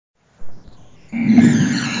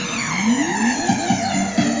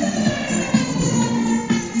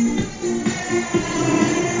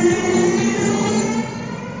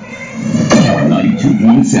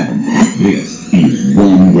This is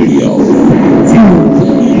One Radio.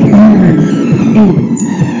 9, 8,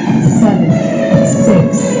 7,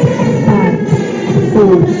 6, 5,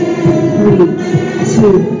 4, 3,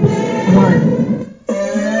 2, 1.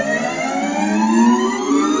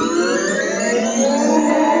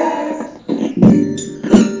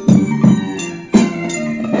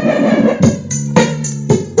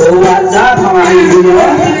 So what's up mga idolo?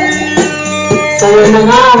 So yun na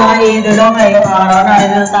nga mga idolo, ngayong araw na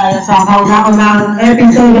rin tayo sa kauna-unang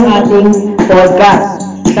episode ng ating podcast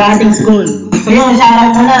sa ating school. So yun,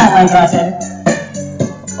 shoutout muna kay Russell.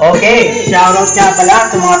 Okay, shoutout nga pala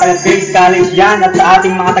sa mga taga-Grace College dyan at sa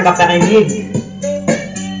ating mga taga-pakinig.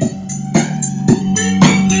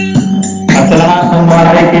 At sa lahat ng mga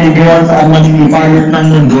nakikinig sa magiging palit ng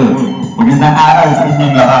mundo, magandang araw sa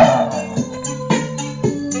inyong lahat.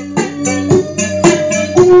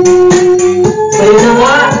 So yun na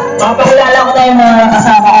nga, papakilala ko na yung mga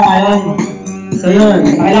kasama ko ngayon. So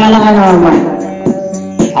yun, pakilala ka na naman.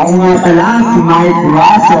 Ako nga pala si Mike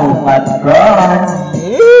Russell, patron.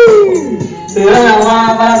 So yun, ako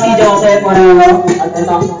nga pala si Joseph Moreno. At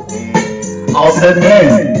ito, Ako si Daniel.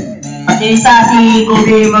 at yung isa si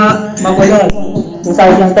Kobe Mapulot. Yung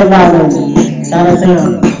sergeant namin. Shoutout sa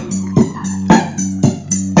iyo.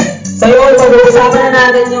 So yun, pag-uusapan na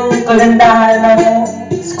natin yung kagandahan ng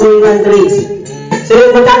school ng Grace. So yun,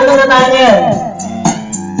 magtatanong na tayo ngayon.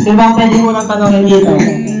 Sino ba ang pwede mo nang tanongin dito?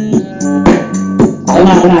 Ako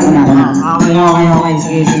na. Okay.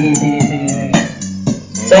 Sige.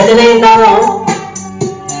 So ito na yung tanong.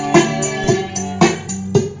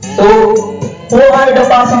 So, who are the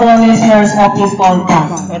possible listeners of this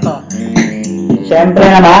podcast? Ito. Siyempre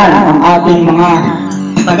naman, ang ating mga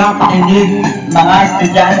Tagapakinig, mga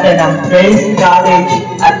estudyante ng Grace College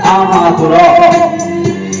at ang mga guro.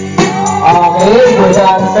 Okay, good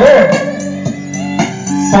answer.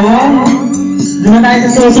 So yun, doon na tayo sa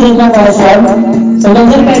susunod na question. So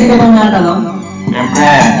Daniel, pwede ka bang matanong?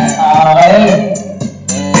 Siyempre. Okay.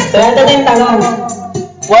 So ito na yung tanong.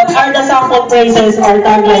 What are the sample phrases or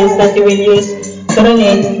taglines that you will use to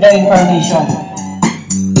relate the information?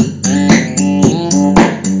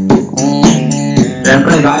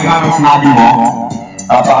 Siyempre, dahil nga ang sinabi mo,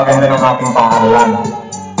 napakaganda ng ating paaralan.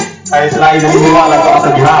 Kaya sila ay naniniwala sa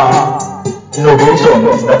kasabihan, innovation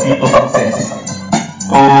is the key to success.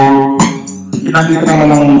 So, pinakita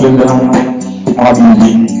naman ng ganda ng mga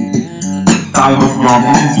building. Tayo mas job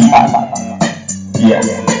and sipat. Yes.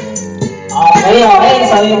 Okay.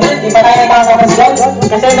 So yun, di pa tayo nakakabas doon.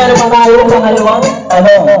 Kasi meron pa tayo pangalawang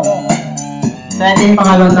tanong. So ito yung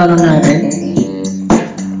pangalawang tanong natin.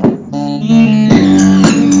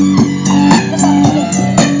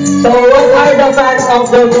 So what are the facts of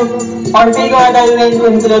the or figure that we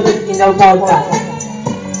will include in the podcast?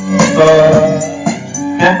 So,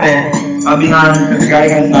 siyempre, sabi nga, gaya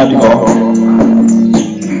nga sinabi ko,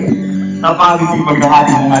 napakasipag ng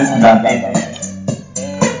ating mga estudyante.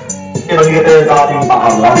 Pinagkita sa ating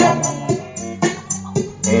paaralan.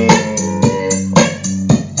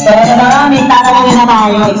 So ito na nga, may tatanungin na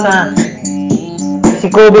tayo isa.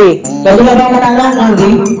 Si Kobe. Pwede ka bang matanong,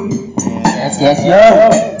 Kobe? Yes.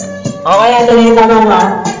 Okay, ito na yung tanong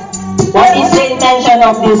ha. What is the intention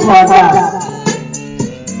of this podcast?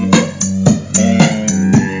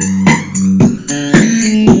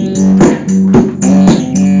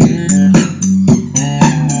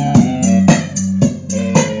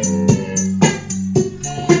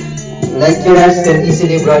 Lecturers can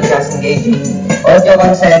easily broadcast engaging audio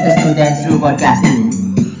content to students through podcasting,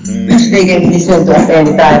 which they can listen to at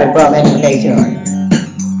any time and from any location.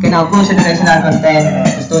 Can now push educational content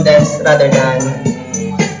to students rather than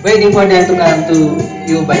waiting for them to come to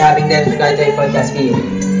you by having them subscribe to a podcast feed.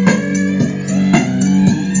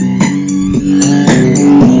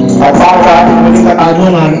 At para sa ating muling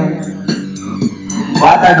katanungan,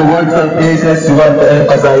 what are the words or phrases you want to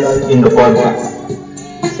emphasize in the podcast?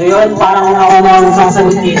 So yun, parang ako na ang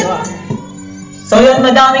sasagot dito ah. So yun,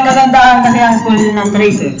 madaming kagandahan kasi ang school ng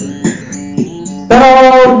Grace eh. Pero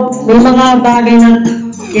may mga bagay na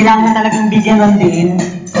kailangan talagang bigyan ng diin.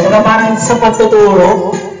 Kumbaga parang sa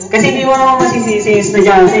pagtuturo. Kasi hindi mo naman masisisi yung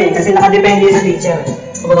estudyante eh. Kasi nakadepende sa teacher eh.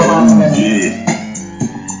 Kumbaga parang ganun.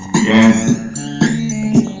 Yes.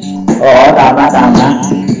 Oo, tama.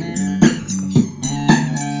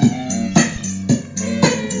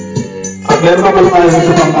 At meron pa pala tayo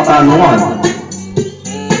sa pang katanungan.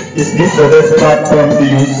 Is this the best platform to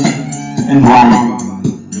use and why?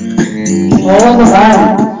 Oo naman.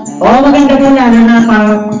 Oo, maganda po yan. lalo na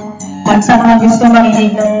pag sa mga gusto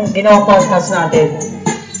makinig ng podcast natin.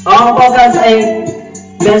 Ang podcast ay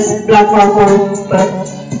best platform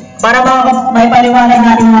para may paliwanag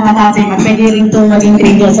natin mga topic at pwede rin itong maging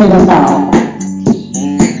trivia sa ibang tao.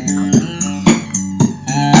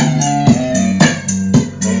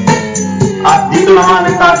 At dito naman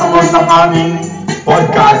nagtatapos ang aming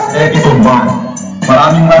podcast episode 1.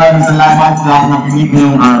 Maraming salamat sa nakinig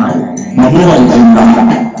ngayong araw. Mabuhay kayong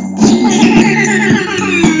lahat.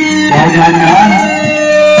 Yan.